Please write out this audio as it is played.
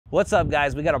What's up,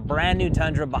 guys? We got a brand new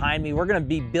Tundra behind me. We're gonna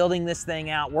be building this thing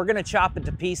out. We're gonna chop it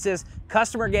to pieces.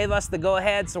 Customer gave us the go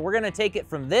ahead, so we're gonna take it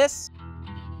from this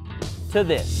to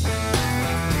this.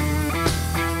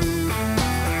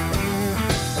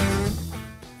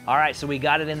 All right, so we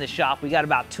got it in the shop. We got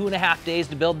about 2.5 days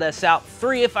to build this out.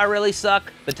 3 if I really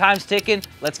suck. The time's ticking.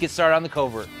 Let's get started on the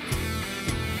covert.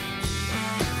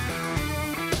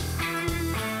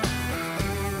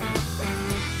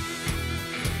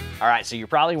 All right, so you're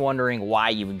probably wondering why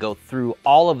you would go through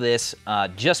all of this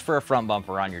just for a front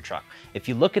bumper on your truck. If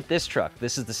you look at this truck,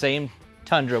 this is the same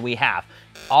Tundra we have,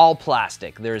 all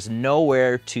plastic. There's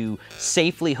nowhere to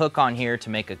safely hook on here to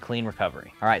make a clean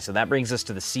recovery. All right, so that brings us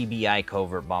to the CBI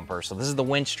covert bumper. So this is the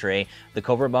winch tray. The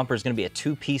covert bumper is gonna be a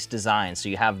 2-piece design. So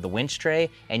you have the winch tray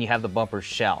and you have the bumper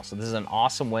shell. So this is an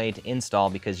awesome way to install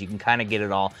because you can kind of get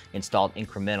it all installed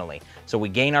incrementally. So we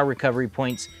gain our recovery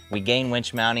points, we gain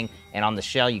winch mounting, and on the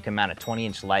shell you can mount a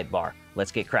 20-inch light bar.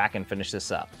 Let's get cracking, finish this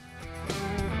up.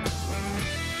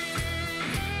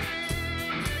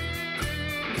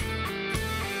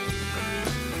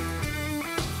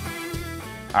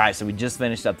 All right, so we just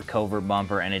finished up the covert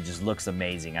bumper and it just looks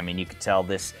amazing. I mean, you could tell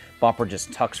this bumper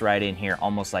just tucks right in here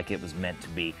almost like it was meant to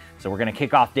be. So we're gonna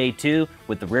kick off day 2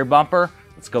 with the rear bumper.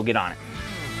 Let's go get on it.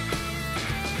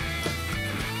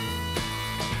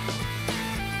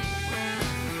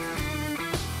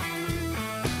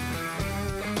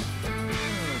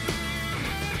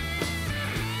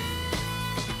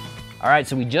 All right,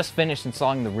 so we just finished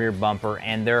installing the rear bumper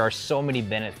and there are so many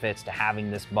benefits to having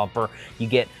this bumper. You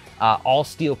get all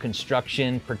steel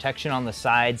construction, protection on the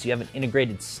sides, you have an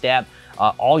integrated step,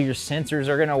 all your sensors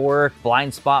are gonna work,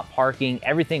 blind spot parking,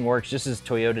 everything works just as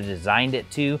Toyota designed it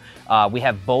to. We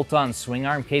have bolt-on swing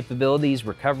arm capabilities,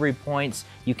 recovery points,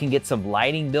 you can get some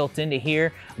lighting built into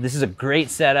here. This is a great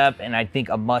setup and I think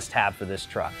a must-have for this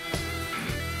truck.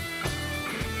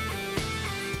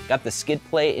 Got the skid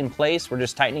plate in place, we're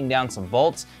just tightening down some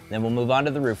bolts, then we'll move on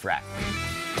to the roof rack.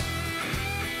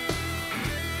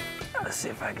 Let's see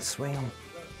if I can swing them.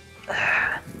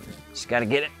 Just gotta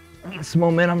get it, need some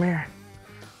momentum here.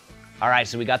 All right,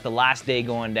 so we got the last day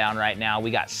going down right now. We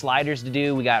got sliders to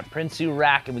do, we got Prinsu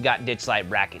rack, and we got ditch light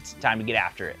brackets. Time to get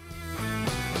after it.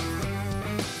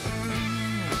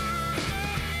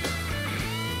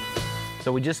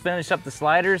 So we just finished up the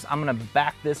sliders. I'm gonna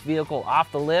back this vehicle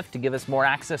off the lift to give us more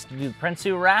access to do the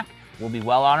Prinsu rack. We'll be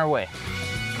well on our way.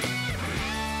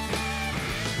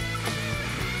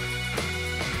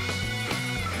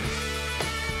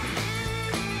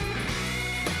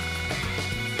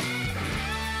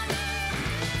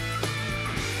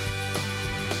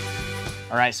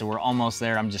 All right, so we're almost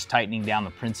there. I'm just tightening down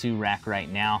the Prinsu rack right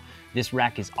now. This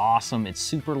rack is awesome. It's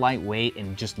super lightweight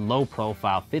and just low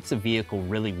profile, fits the vehicle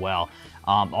really well.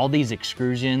 All these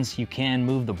extrusions, you can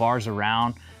move the bars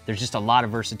around. There's just a lot of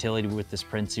versatility with this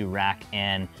Prinsu rack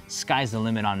and sky's the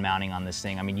limit on mounting on this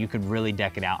thing. I mean, you could really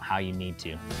deck it out how you need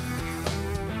to.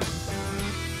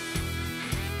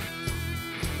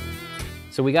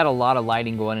 So we got a lot of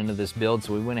lighting going into this build,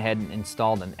 so we went ahead and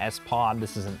installed an S-Pod.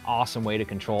 This is an awesome way to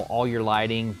control all your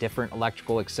lighting, different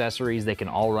electrical accessories. They can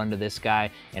all run to this guy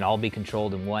and all be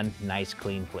controlled in one nice,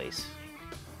 clean place.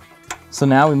 So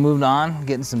now we moved on,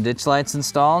 getting some ditch lights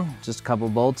installed. Just a couple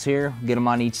bolts here, get them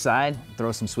on each side,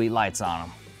 throw some sweet lights on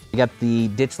them. We got the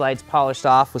ditch lights polished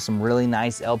off with some really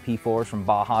nice LP4s from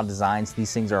Baja Designs.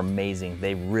 These things are amazing.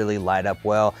 They really light up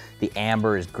well. The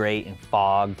amber is great in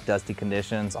fog, dusty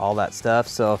conditions, all that stuff.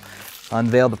 So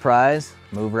unveil the prize,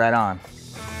 move right on.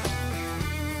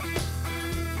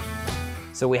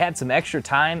 So we had some extra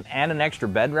time and an extra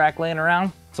bed rack laying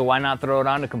around, so why not throw it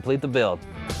on to complete the build?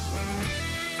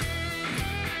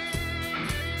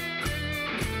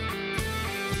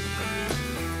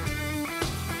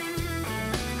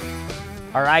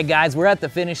 All right, guys, we're at the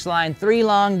finish line. 3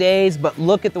 long days, but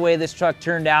look at the way this truck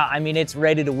turned out. I mean, it's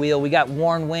ready to wheel. We got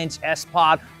Warn winch,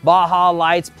 S-Pod, Baja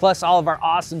lights, plus all of our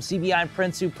awesome CBI and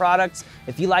Prinsu products.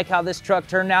 If you like how this truck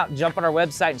turned out, jump on our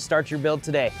website and start your build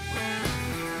today.